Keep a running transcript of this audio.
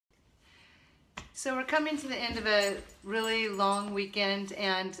So we're coming to the end of a really long weekend,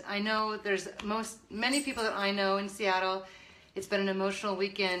 and I know there's many people that I know in Seattle. It's been an emotional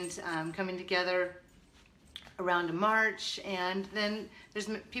weekend coming together around a march, and then there's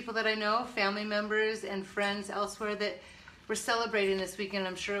people that I know, family members and friends elsewhere that were celebrating this weekend.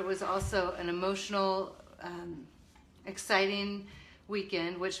 I'm sure it was also an emotional, exciting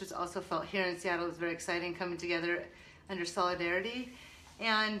weekend, which was also felt here in Seattle. It was very exciting coming together under solidarity.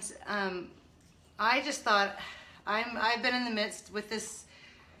 And I just thought, I've been in the midst with this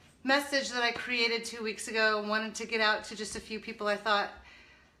message that I created 2 weeks ago, wanted to get out to just a few people. I thought,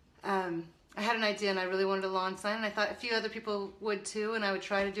 I had an idea and I really wanted a lawn sign, and I thought a few other people would too, and I would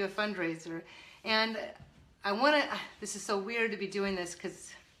try to do a fundraiser. And this is so weird to be doing this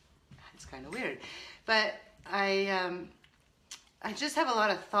because it's kind of weird, but I just have a lot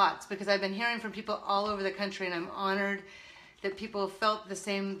of thoughts because I've been hearing from people all over the country, and I'm honored that people felt the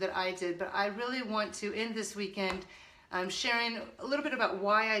same that I did. But I really want to end this weekend sharing a little bit about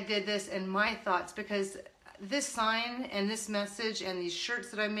why I did this and my thoughts, because this sign and this message and these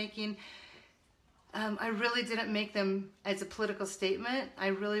shirts that I'm making, I really didn't make them as a political statement. I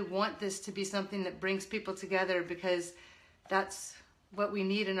really want this to be something that brings people together, because that's what we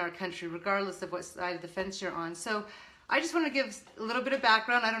need in our country, regardless of what side of the fence you're on. So I just want to give a little bit of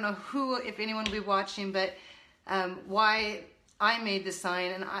background. I don't know who, if anyone will be watching, but why I made the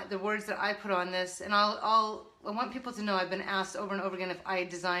sign and the words that I put on this. And I want people to know I've been asked over and over again if I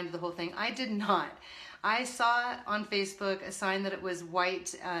designed the whole thing. I did not. I saw on Facebook a sign that it was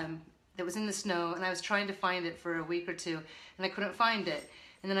white, that was in the snow, and I was trying to find it for a week or two, and I couldn't find it.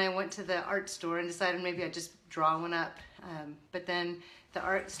 And then I went to the art store and decided maybe I'd just draw one up. But then the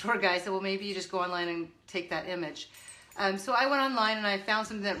art store guy said, well, maybe you just go online and take that image. So I went online and I found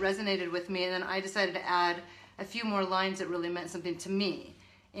something that resonated with me, and then I decided to add a few more lines that really meant something to me.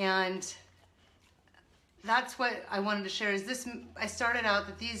 And that's what I wanted to share. Is this? I started out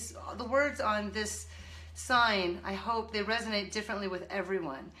that the words on this sign, I hope they resonate differently with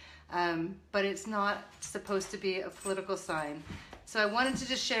everyone. But it's not supposed to be a political sign. So I wanted to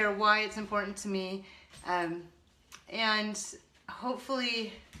just share why it's important to me, and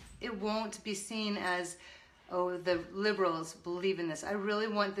hopefully it won't be seen as, oh, the liberals believe in this. I really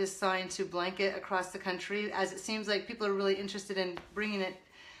want this sign to blanket across the country, as it seems like people are really interested in bringing it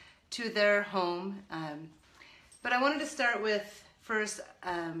to their home. But I wanted to start with, first,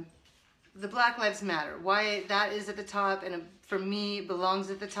 the Black Lives Matter, why that is at the top, and for me belongs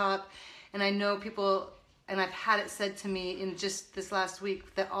at the top. And I know people, and I've had it said to me in just this last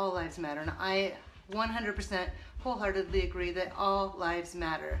week, that all lives matter. And I 100% wholeheartedly agree that all lives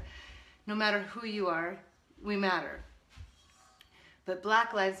matter. No matter who you are, we matter. But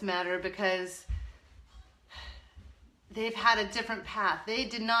Black Lives Matter because they've had a different path. They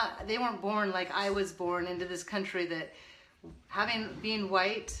weren't born like I was born into this country, that being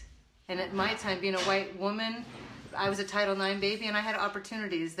white, and at my time being a white woman, I was a Title IX baby, and I had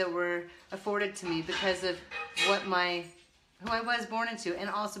opportunities that were afforded to me because of who I was born into, and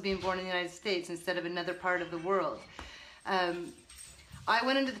also being born in the United States instead of another part of the world. I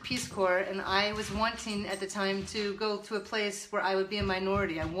went into the Peace Corps, and I was wanting at the time to go to a place where I would be a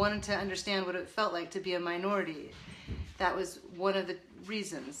minority. I wanted to understand what it felt like to be a minority. That was one of the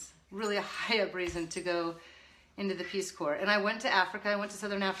reasons, really a high-up reason, to go into the Peace Corps. And I went to Africa, I went to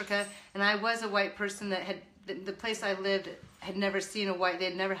Southern Africa, and I was a white person that the place I lived had never seen they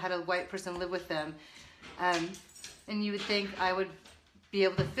had never had a white person live with them. And you would think I would be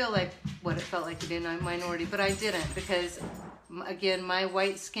able to feel like what it felt like to be a minority, but I didn't, because again, my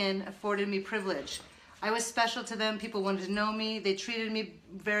white skin afforded me privilege. I was special to them. People wanted to know me. They treated me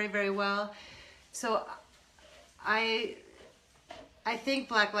very, very well. So I think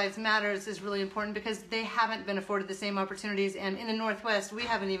Black Lives Matter is really important because they haven't been afforded the same opportunities. And in the Northwest, we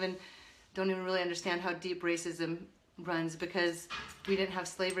don't even really understand how deep racism runs, because we didn't have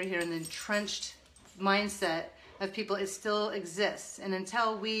slavery here, and the entrenched mindset of people, it still exists. And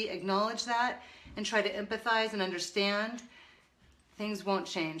until we acknowledge that and try to empathize and understand, things won't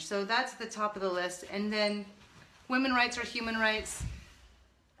change. So that's the top of the list. And then women's rights are human rights.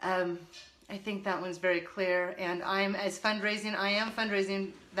 I think that one's very clear. And I am fundraising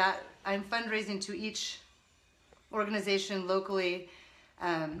to each organization locally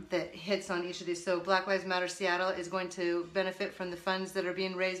that hits on each of these. So Black Lives Matter Seattle is going to benefit from the funds that are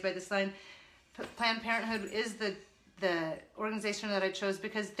being raised by the sign. Planned Parenthood is the organization that I chose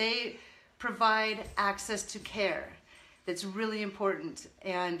because they provide access to care. That's really important,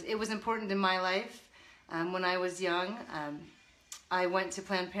 and it was important in my life. When I was young, I went to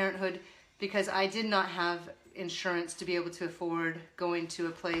Planned Parenthood because I did not have insurance to be able to afford going to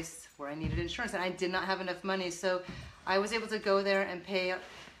a place where I needed insurance, and I did not have enough money. So I was able to go there and pay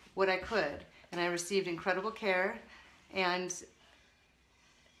what I could, and I received incredible care. And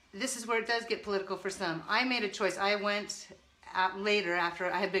this is where it does get political for some. I made a choice. I went later, after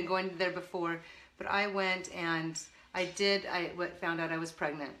I had been going there before, but I went and I found out I was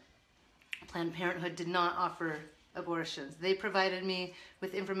pregnant. Planned Parenthood did not offer abortions. They provided me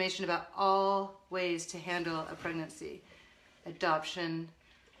with information about all ways to handle a pregnancy, adoption,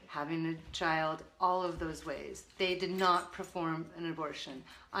 having a child, all of those ways. They did not perform an abortion.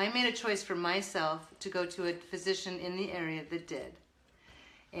 I made a choice for myself to go to a physician in the area that did.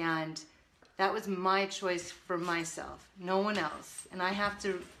 And that was my choice for myself, no one else. And I have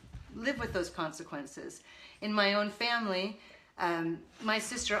to live with those consequences. In my own family, my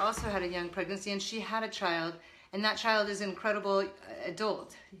sister also had a young pregnancy, and she had a child, and that child is an incredible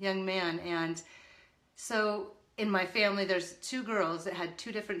adult, young man. And so in my family, there's 2 girls that had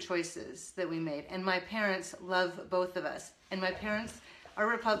 2 different choices that we made. And my parents love both of us. And my parents are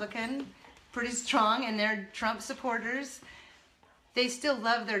Republican, pretty strong, and they're Trump supporters. They still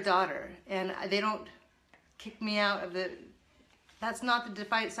love their daughter, and they don't kick me out of that's not the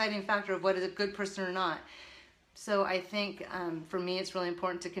deciding factor of what is a good person or not. So I think for me, it's really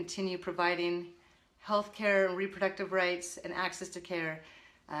important to continue providing health care and reproductive rights and access to care.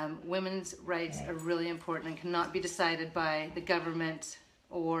 Women's rights are really important and cannot be decided by the government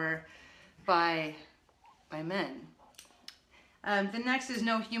or by men. The next is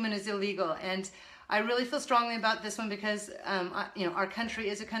no human is illegal, and I really feel strongly about this one because our country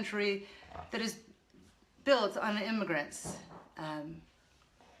is a country that is built on immigrants,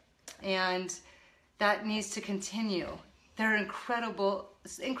 and that needs to continue. There are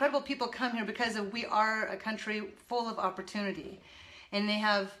incredible people come here because we are a country full of opportunity, and they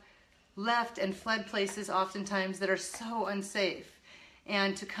have left and fled places oftentimes that are so unsafe.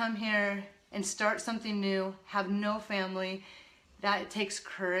 And to come here and start something new, have no family, that takes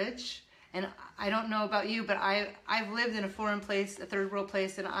courage. And I don't know about you, but I've lived in a foreign place, a third world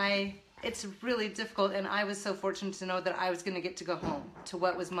place, and it's really difficult. And I was so fortunate to know that I was going to get to go home to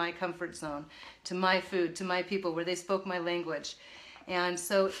what was my comfort zone, to my food, to my people, where they spoke my language. And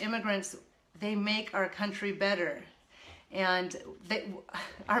so immigrants, they make our country better. And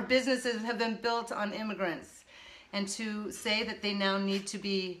our businesses have been built on immigrants. And to say that they now need to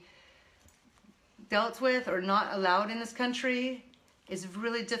be dealt with or not allowed in this country is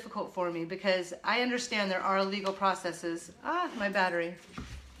really difficult for me, because I understand there are legal processes, my battery,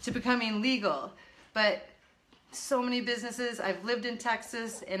 to becoming legal. But so many businesses, I've lived in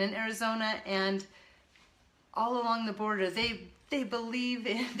Texas and in Arizona, and all along the border, they built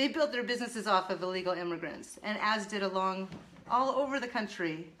their businesses off of illegal immigrants, and as did all over the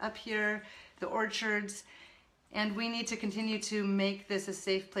country, up here, the orchards. And we need to continue to make this a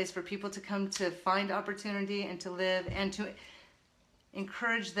safe place for people to come to find opportunity and to live, and to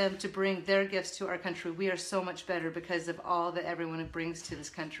encourage them to bring their gifts to our country. We are so much better because of all that everyone brings to this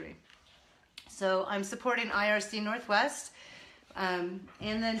country. So I'm supporting IRC Northwest, and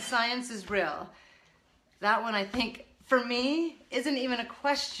then Science is Real. That one, I think, for me, isn't even a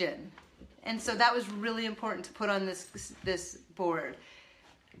question. And so that was really important to put on this board.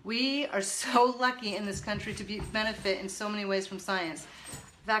 We are so lucky in this country to benefit in so many ways from science.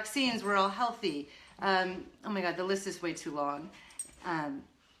 Vaccines, we're all healthy. Oh my God, the list is way too long.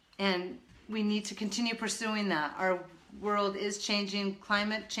 And we need to continue pursuing that. Our world is changing,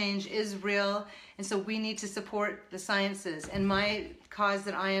 climate change is real, and so we need to support the sciences. And my cause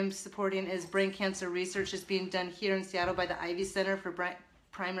that I am supporting is brain cancer research is being done here in Seattle by the Ivy Center for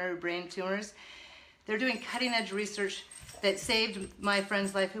Primary Brain Tumors. They're doing cutting edge research that saved my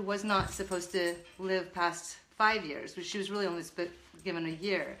friend's life, who was not supposed to live past 5 years, but she was really only given a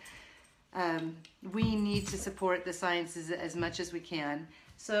year. We need to support the sciences as much as we can.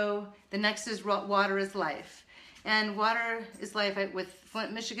 So the next is water is life. And water is life with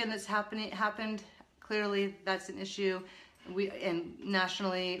Flint, Michigan, that's happened. Clearly, that's an issue. And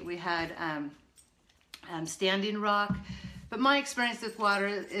nationally, we had Standing Rock. But my experience with water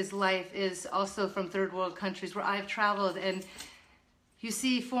is life is also from third world countries where I've traveled, and you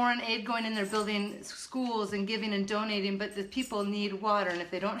see foreign aid going in there, building schools and giving and donating, but the people need water. And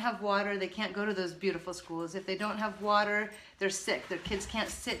if they don't have water, they can't go to those beautiful schools. If they don't have water, they're sick. Their kids can't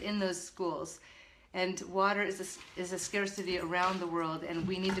sit in those schools. And water is a scarcity around the world, and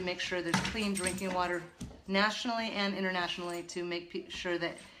we need to make sure there's clean drinking water nationally and internationally to make sure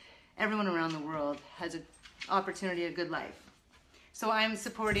that everyone around the world has an opportunity, a good life. So I'm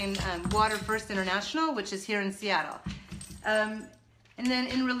supporting Water First International, which is here in Seattle. And And then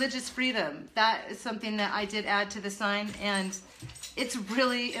in religious freedom, that is something that I did add to the sign, and it's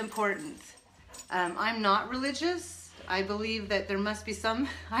really important. I'm not religious. I believe that there must be some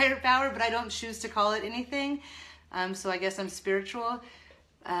higher power, but I don't choose to call it anything. So I guess I'm spiritual.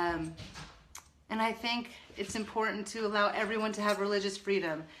 And I think it's important to allow everyone to have religious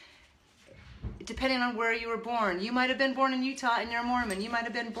freedom. Depending on where you were born. You might have been born in Utah and you're a Mormon. You might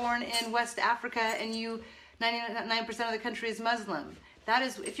have been born in West Africa and 99% of the country is Muslim. That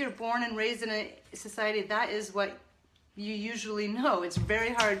is, if you're born and raised in a society, that is what you usually know. It's very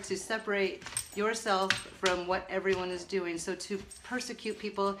hard to separate yourself from what everyone is doing. So to persecute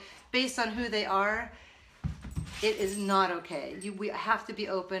people based on who they are, it is not okay. We have to be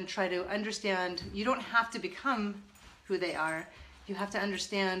open, try to understand. You don't have to become who they are. You have to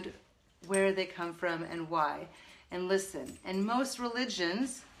understand where they come from and why, and listen. And most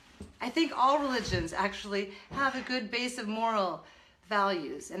religions, I think all religions actually have a good base of moral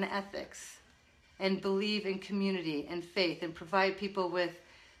values and ethics, and believe in community and faith and provide people with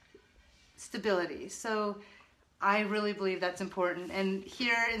stability. So I really believe that's important. And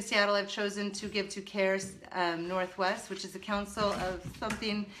here in Seattle, I've chosen to give to CARE Northwest, which is the Council of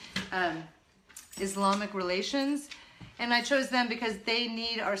something Islamic Relations. And I chose them because they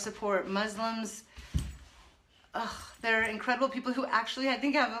need our support. Muslims, they're incredible people who actually, I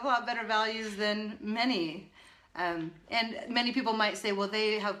think, have a lot better values than many. And many people might say, well,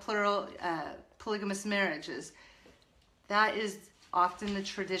 they have polygamous marriages. That is often the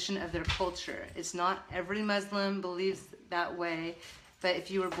tradition of their culture. It's not every Muslim believes that way, but if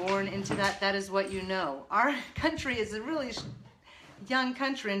you were born into that, that is what you know. Our country is a really young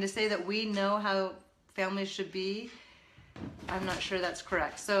country, and to say that we know how families should be, I'm not sure that's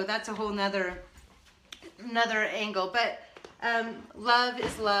correct. So that's a whole another angle. But love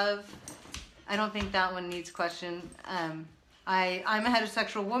is love. I don't think that one needs question. I'm a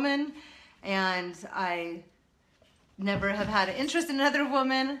heterosexual woman, and I never have had an interest in another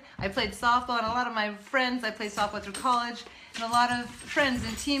woman. I played softball, and a lot of my friends, I played softball through college, and a lot of friends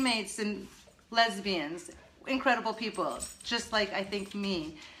and teammates and lesbians, incredible people, just like I think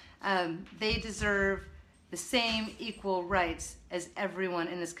me. They deserve the same equal rights as everyone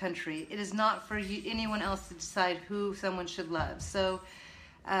in this country. It is not for anyone else to decide who someone should love. So,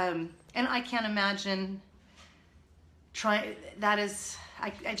 and I can't imagine I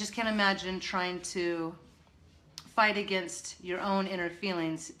just can't imagine trying to fight against your own inner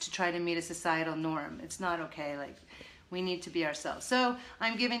feelings to try to meet a societal norm. It's not okay. Like, we need to be ourselves. So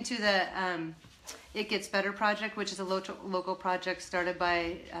I'm giving to the It Gets Better project, which is a local project started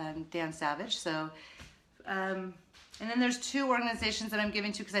by Dan Savage. So, and then there's two organizations that I'm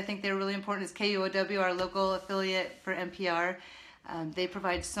giving to because I think they're really important. Is KUOW, our local affiliate for NPR. They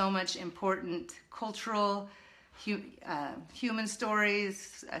provide so much important cultural, human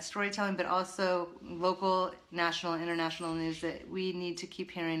stories, storytelling, but also local, national, international news that we need to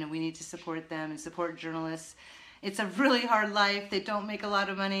keep hearing, and we need to support them and support journalists. It's a really hard life. They don't make a lot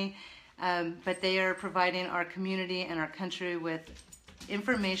of money, but they are providing our community and our country with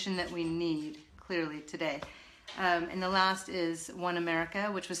information that we need clearly today. And the last is One America,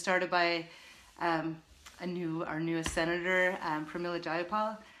 which was started by our newest senator, Pramila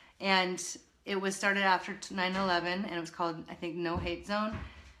Jayapal, and it was started after 9/11, and it was called, I think, No Hate Zone.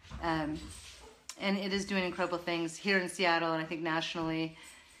 And it is doing incredible things here in Seattle and I think nationally.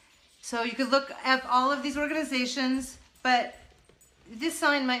 So you could look at all of these organizations, but this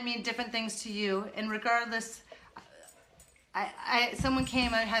sign might mean different things to you. And regardless, someone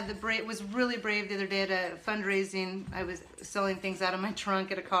came, was really brave the other day at a fundraising. I was selling things out of my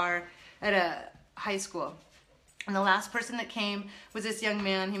trunk at a high school. And the last person that came was this young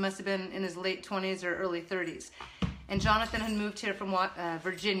man. He must have been in his late 20s or early 30s. And Jonathan had moved here from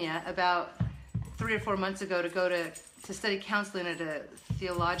Virginia about 3 or 4 months ago to go to study counseling at a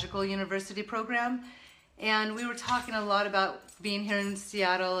theological university program. And we were talking a lot about being here in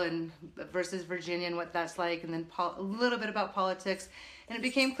Seattle and versus Virginia and what that's like, and then a little bit about politics. And it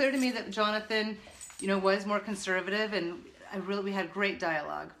became clear to me that Jonathan, was more conservative, and we had great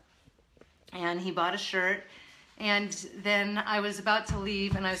dialogue. And he bought a shirt. And then I was about to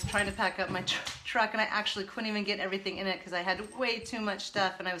leave, and I was trying to pack up my truck, and I actually couldn't even get everything in it because I had way too much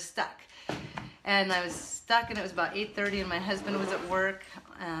stuff, and I was stuck. And I was stuck, and it was about 8:30, and my husband was at work,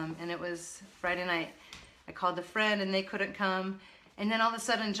 and it was Friday night. I called a friend, and they couldn't come. And then all of a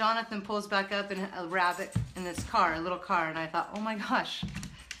sudden, Jonathan pulls back up in a Rabbit in this car, a little car, and I thought, oh my gosh,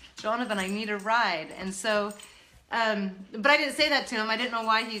 Jonathan, I need a ride. And so, but I didn't say that to him. I didn't know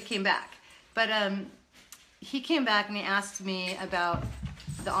why he came back. But he came back and he asked me about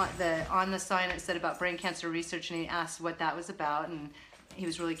on the sign it said about brain cancer research, and he asked what that was about, and he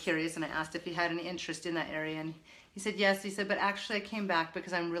was really curious, and I asked if he had any interest in that area, and he said yes. He said, but actually I came back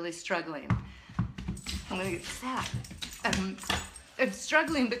because I'm really struggling. I'm gonna get sad. I'm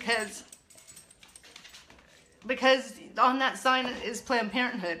struggling because on that sign is Planned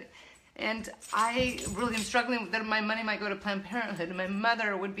Parenthood. And I really am struggling that my money might go to Planned Parenthood. And my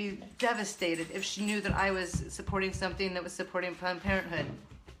mother would be devastated if she knew that I was supporting something that was supporting Planned Parenthood.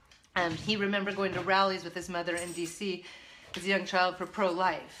 He remembered going to rallies with his mother in D.C. as a young child for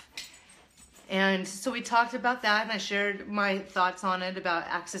pro-life. And so we talked about that, and I shared my thoughts on it about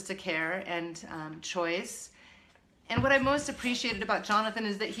access to care and choice. And what I most appreciated about Jonathan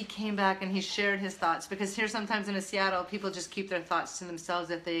is that he came back and he shared his thoughts, because here sometimes in Seattle, people just keep their thoughts to themselves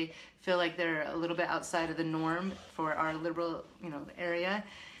if they feel like they're a little bit outside of the norm for our liberal, area.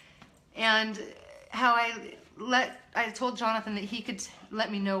 And how I told Jonathan that he could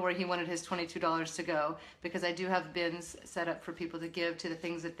let me know where he wanted his $22 to go, because I do have bins set up for people to give to the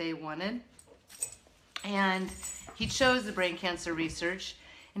things that they wanted. And he chose the brain cancer research,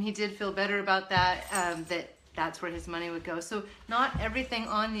 and he did feel better about that, that's where his money would go. So not everything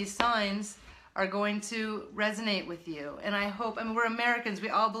on these signs are going to resonate with you. And I hope, we're Americans, we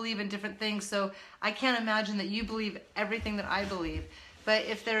all believe in different things, so I can't imagine that you believe everything that I believe. But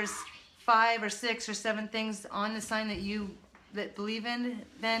if there's 5 or 6 or 7 things on the sign that you believe in,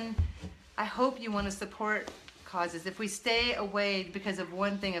 then I hope you want to support causes. If we stay away because of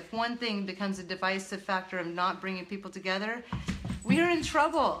one thing, if one thing becomes a divisive factor of not bringing people together, we are in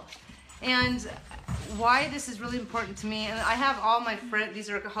trouble. And why this is really important to me, and I have all my friends, these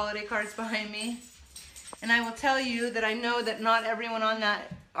are holiday cards behind me, and I will tell you that I know that not everyone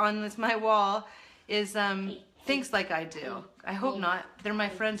on my wall is thinks like I do. I hope not. They're my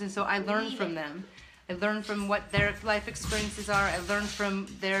friends, and so I learn from them. I learn from what their life experiences are. I learn from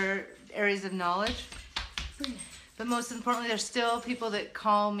their areas of knowledge. But most importantly, there's still people that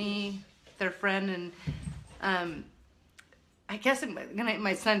call me their friend, and I guess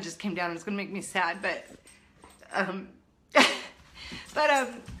my son just came down and it's gonna make me sad, but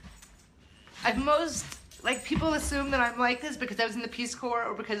people assume that I'm like this because I was in the Peace Corps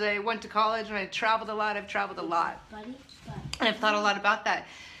or because I went to college and I traveled a lot. I've traveled a lot, and I've thought a lot about that.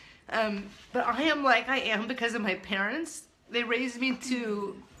 But I am like I am because of my parents. They raised me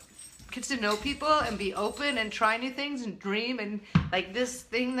to get to know people and be open and try new things and dream, and like this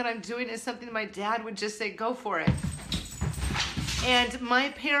thing that I'm doing is something my dad would just say, go for it. And my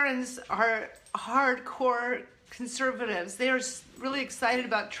parents are hardcore conservatives. They are really excited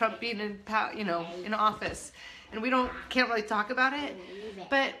about Trump being in office, and we can't really talk about it.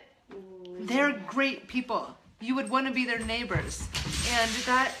 But they're great people. You would want to be their neighbors, and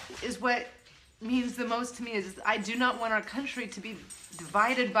that is what means the most to me. Is I do not want our country to be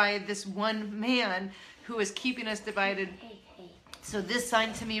divided by this one man who is keeping us divided. So this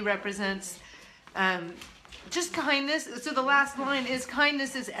sign to me represents. Just kindness. So the last line is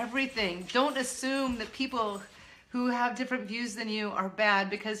kindness is everything. Don't assume that people who have different views than you are bad,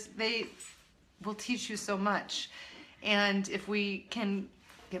 because they will teach you so much. And if we can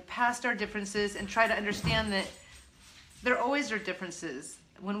get past our differences and try to understand that there always are differences.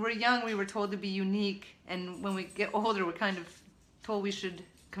 When we're young, we were told to be unique, and when we get older, we're kind of told we should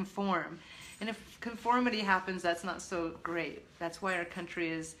conform. And if conformity happens, that's not so great. That's why our country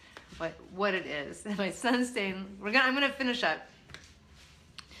is what it is. And my son's saying, I'm gonna finish up.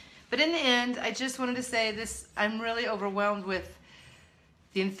 But in the end, I just wanted to say this, I'm really overwhelmed with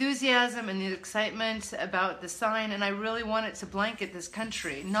the enthusiasm and the excitement about the sign, and I really want it to blanket this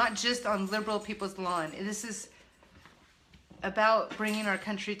country, not just on liberal people's lawn. This is about bringing our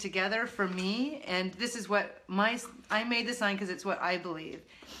country together for me, and this is what I made the sign because it's what I believe.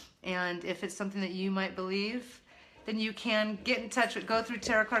 And if it's something that you might believe, then you can get in touch with, go through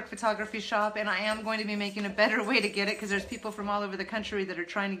Tara Clark Photography Shop, and I am going to be making a better way to get it, because there's people from all over the country that are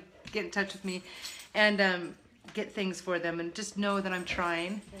trying to get in touch with me and get things for them, and just know that I'm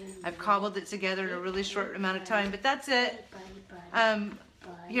trying. I've cobbled it together in a really short amount of time, but that's it.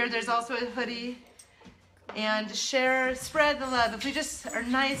 Here, there's also a hoodie. And spread the love. If we just are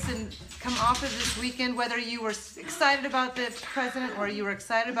nice and come off of this weekend, whether you were excited about the president or you were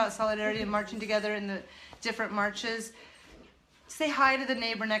excited about solidarity and marching together in the different marches, say hi to the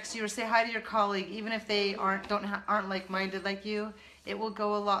neighbor next to you, or say hi to your colleague, even if they aren't like-minded like you. It will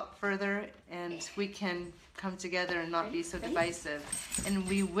go a lot further, and we can come together and not be so divisive. And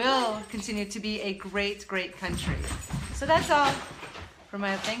we will continue to be a great, great country. So that's all.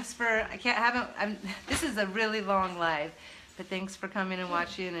 This is a really long live, but thanks for coming and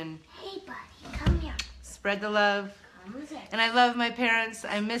watching, and hey buddy, come here. Spread the love. And I love my parents.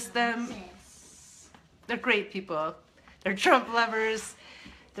 I miss them. They're great people. They're Trump lovers.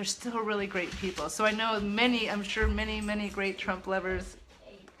 they're still really great people. So I know I'm sure many great Trump lovers,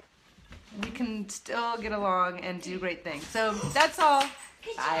 we can still get along and do great things. So that's all.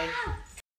 Bye.